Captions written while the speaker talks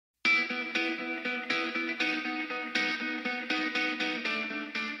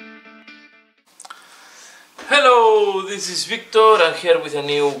Hello, this is Victor. I'm here with a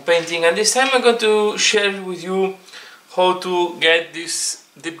new painting, and this time I'm going to share with you how to get this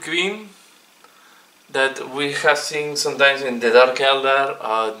deep green that we have seen sometimes in the Dark Elder.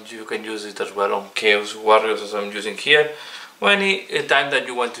 You can use it as well on Chaos Warriors as I'm using here, or any time that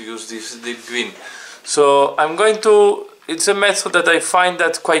you want to use this deep green. So it's a method that I find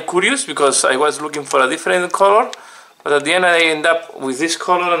that quite curious because I was looking for a different color, but at the end I end up with this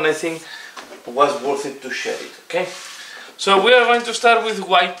color, and I think it was worth it to share it. Okay, so we are going to start with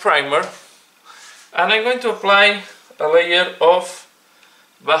white primer, and I'm going to apply a layer of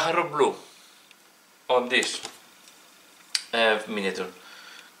Baharo blue on this miniature.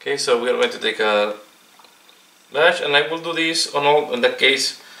 Okay, so we are going to take a brush, and I will do this on all, in that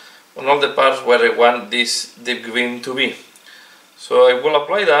case, on all the parts where I want this deep green to be. So I will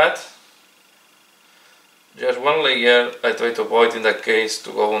apply that, just one layer. I try to avoid in that case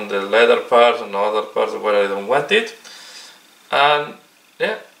to go on the leather parts and other parts where I don't want it. And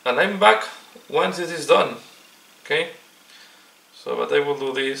yeah, and I'm back once it is done. Okay, so but I will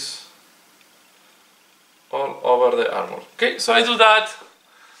do this all over the armor. Okay, so I do that,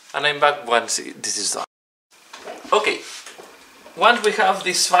 and I'm back once this is done. Okay, once we have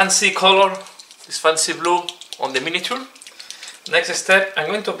this fancy color, this fancy blue on the miniature, next step, I'm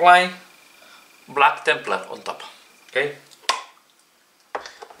going to apply Black Templar on top. Okay,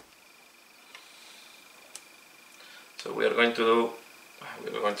 so we're going to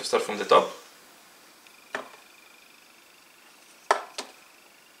start from the top.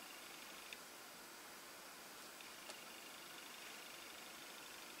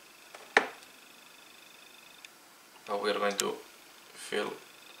 Now we are going to fill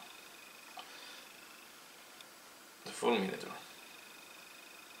the full miniature.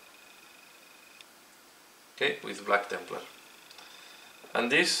 Okay, with Black Templar,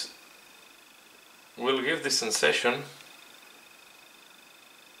 and this will give the sensation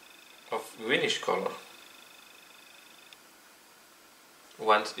of greenish color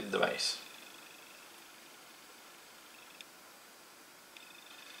once it dries.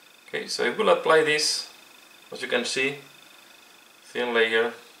 Okay, so I will apply this, as you can see, thin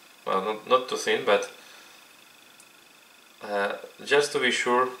layer, well, not too thin, but just to be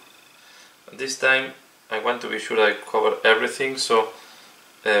sure. This time I want to be sure I cover everything, so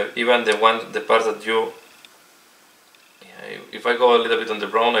even the part that if I go a little bit on the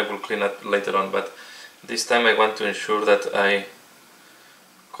brown, I will clean up later on, but this time I want to ensure that I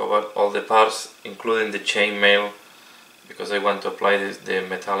cover all the parts, including the chainmail, because I want to apply the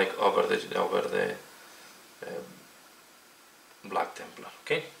metallic over the Black Templar.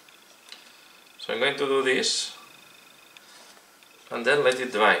 Okay, so I'm going to do this and then let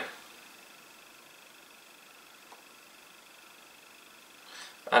it dry.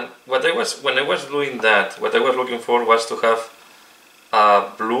 And when I was doing that, what I was looking for was to have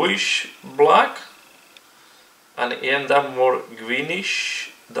a bluish black, and it ended up more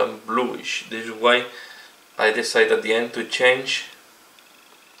greenish than bluish. This is why I decided at the end to change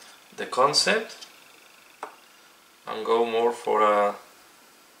the concept and go more for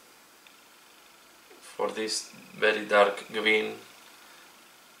this very dark green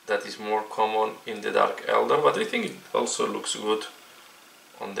that is more common in the Dark Elder, but I think it also looks good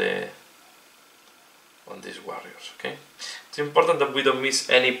on these warriors. Okay, it's important that we don't miss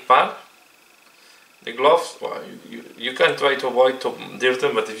any part. The gloves, well, you can try to avoid to dirt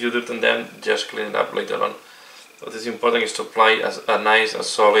them, but if you dirten them, just clean it up later on. What is important is to apply a nice,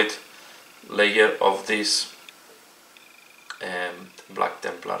 solid layer of this Black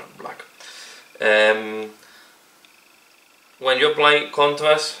Templar black. When you apply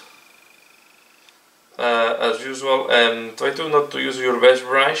contrast, as usual, try to not to use your best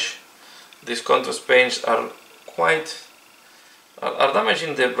brush. These contrast paints are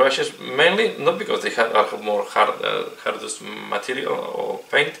damaging the brushes, mainly not because they have more hardest material or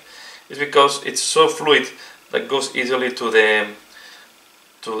paint. It's because it's so fluid that goes easily to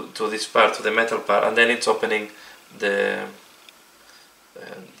this part, to the metal part, and then it's opening the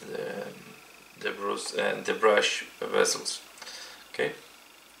brush vessels. Okay.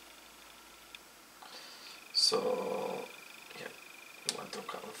 So yeah, we want to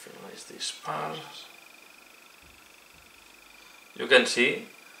finalize this part. You can see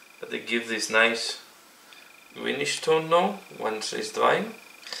that they give this nice greenish tone now once it's drying.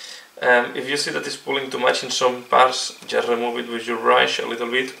 If you see that it's pulling too much in some parts, just remove it with your brush a little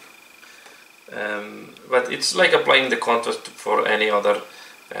bit. But it's like applying the contrast for any other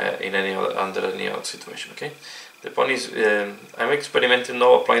under any other situation. Okay. The point is, I'm experimenting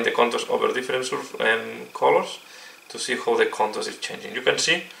now applying the contrast over different colors to see how the contrast is changing. You can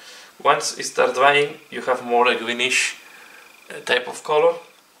see Once it starts drying, you have more a greenish type of color.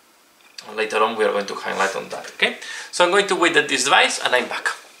 And later on we are going to highlight on that, okay? So I'm going to wait that this dries and I'm back.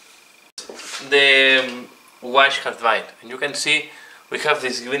 The wash has dried and you can see we have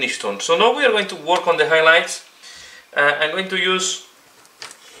this greenish tone. So now we are going to work on the highlights. I'm going to use,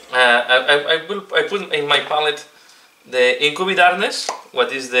 I put in my palette the Incubi Darkness.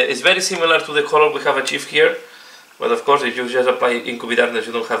 It's very similar to the color we have achieved here, but of course if you just apply Incubi Darkness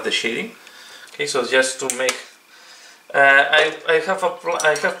you don't have the shading. Okay, so just to make, I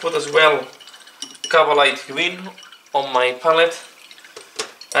have put as well Cavalite Green on my palette,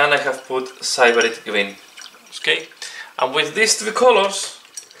 and I have put Sybarite Green. Okay, and with these three colors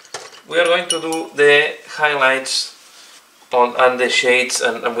we are going to do the highlights and the shades,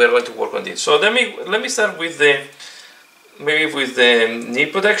 and we are going to work on this. So let me start with the knee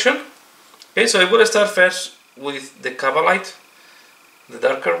protection. Okay, so I will start first with the Cavalite, the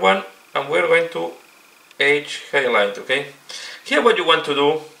darker one, and we're going to edge highlight. Okay, here what you want to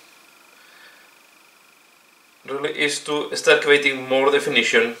do really is to start creating more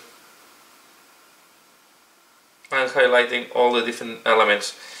definition and highlighting all the different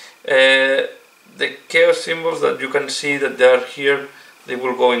elements. The chaos symbols that you can see that they are here, they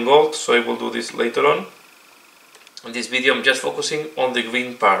will go in gold, so I will do this later on. In this video I'm just focusing on the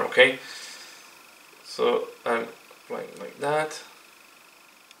green part, okay? So I'm applying like that.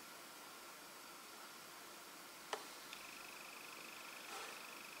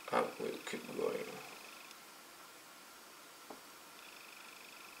 And we'll keep going.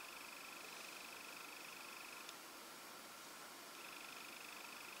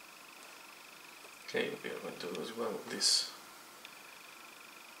 Okay, we are going to do as well this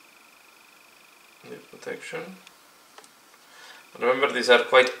protection. Remember, these are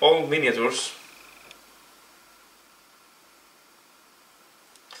quite old miniatures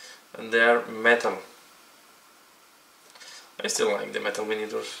and they are metal. I still like the metal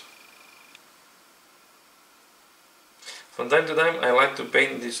miniatures. From time to time I like to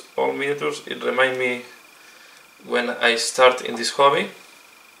paint these old miniatures. It reminds me when I start in this hobby.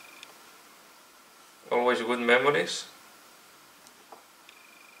 Always good memories.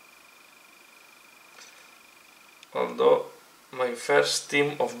 Although my first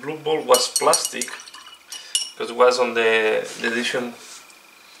team of Blood Bowl was plastic, because it was on the edition,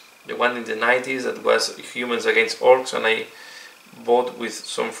 the one in the 90s, that was Humans Against Orcs, and I bought with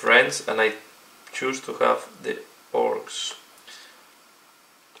some friends and I choose to have the orcs.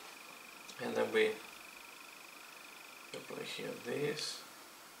 And then we apply here this.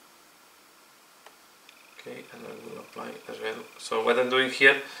 Okay, and I will apply as well. So what I'm doing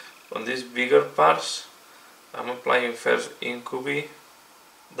here on these bigger parts, I'm applying first Incubi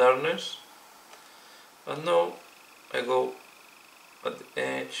Darkness, and now I go at the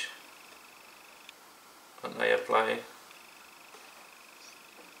edge and I apply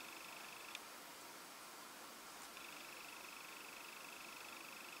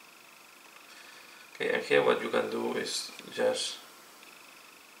okay, and here what you can do is just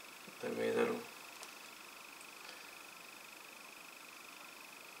the middle.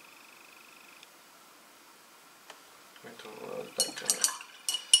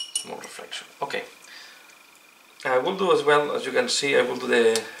 Small reflection. Okay. I will do as well, as you can see, I will do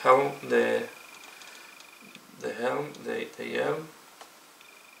the helm, the helm.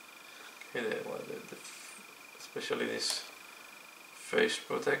 Okay, especially this face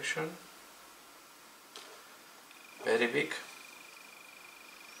protection. Very big.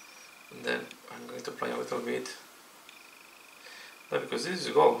 And then I'm going to apply a little bit. Now, because this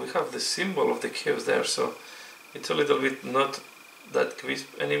is gold, we have the symbol of the chaos there, so it's a little bit not that crisp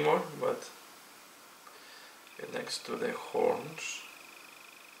anymore, but next to the horns.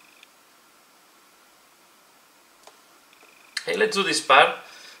 Hey, let's do this part,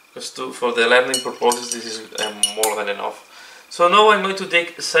 because for the learning purposes this is more than enough. So now I'm going to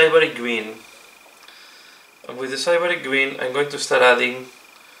take Sybarite Green, and with the Sybarite Green I'm going to start adding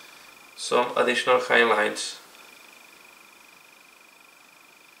some additional highlights.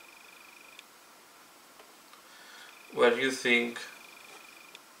 Where you think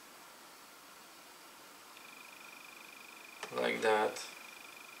like that.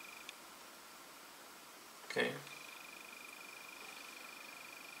 Okay.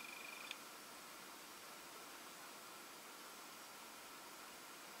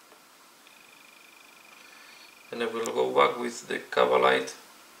 And I will go back with the Cavalite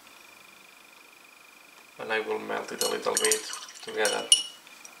and I will melt it a little bit together.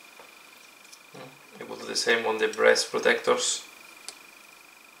 I will do the same on the breast protectors.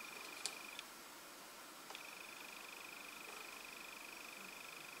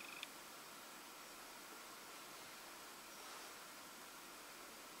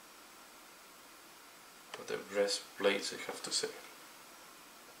 the breastplates, I have to say.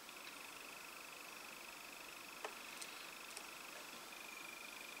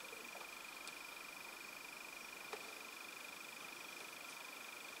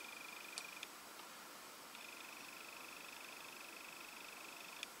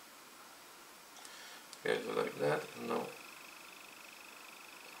 Okay, go like that. No.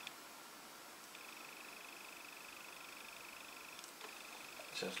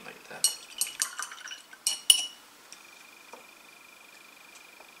 Just like that.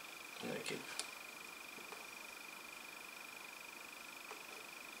 And I keep.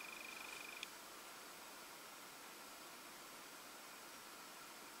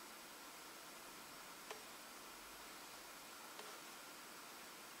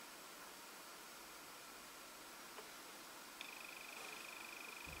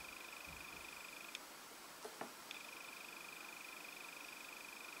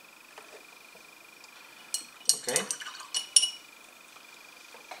 Okay.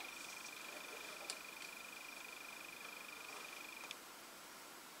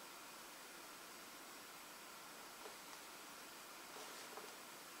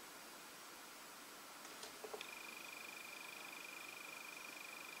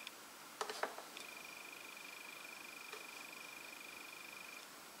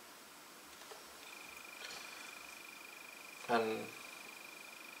 And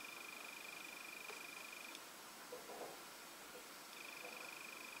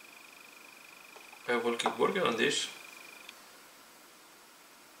I will keep working on this.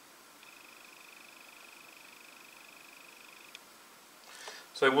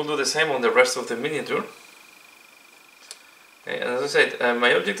 So I will do the same on the rest of the miniature. Okay, and as I said, my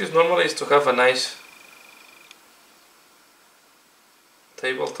objective normally is to have a nice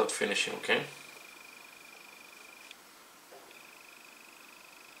tabletop finishing, okay?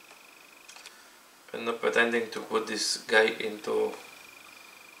 I'm not pretending to put this guy into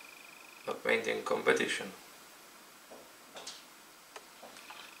a painting competition.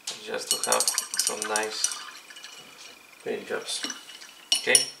 Just to have some nice paint jobs.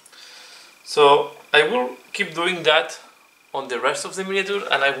 Okay, so I will keep doing that on the rest of the miniature,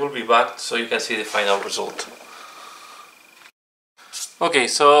 and I will be back so you can see the final result. Okay,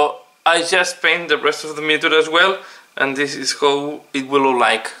 so I just paint the rest of the miniature as well, and this is how it will look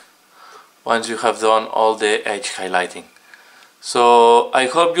like once you have done all the edge highlighting. So I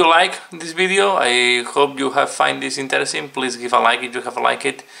hope you like this video. I hope you have find this interesting. Please give a like if you have liked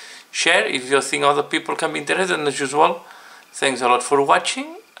it. Share if you think other people can be interested, and as usual, thanks a lot for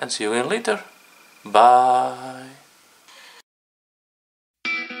watching, and see you again later. Bye.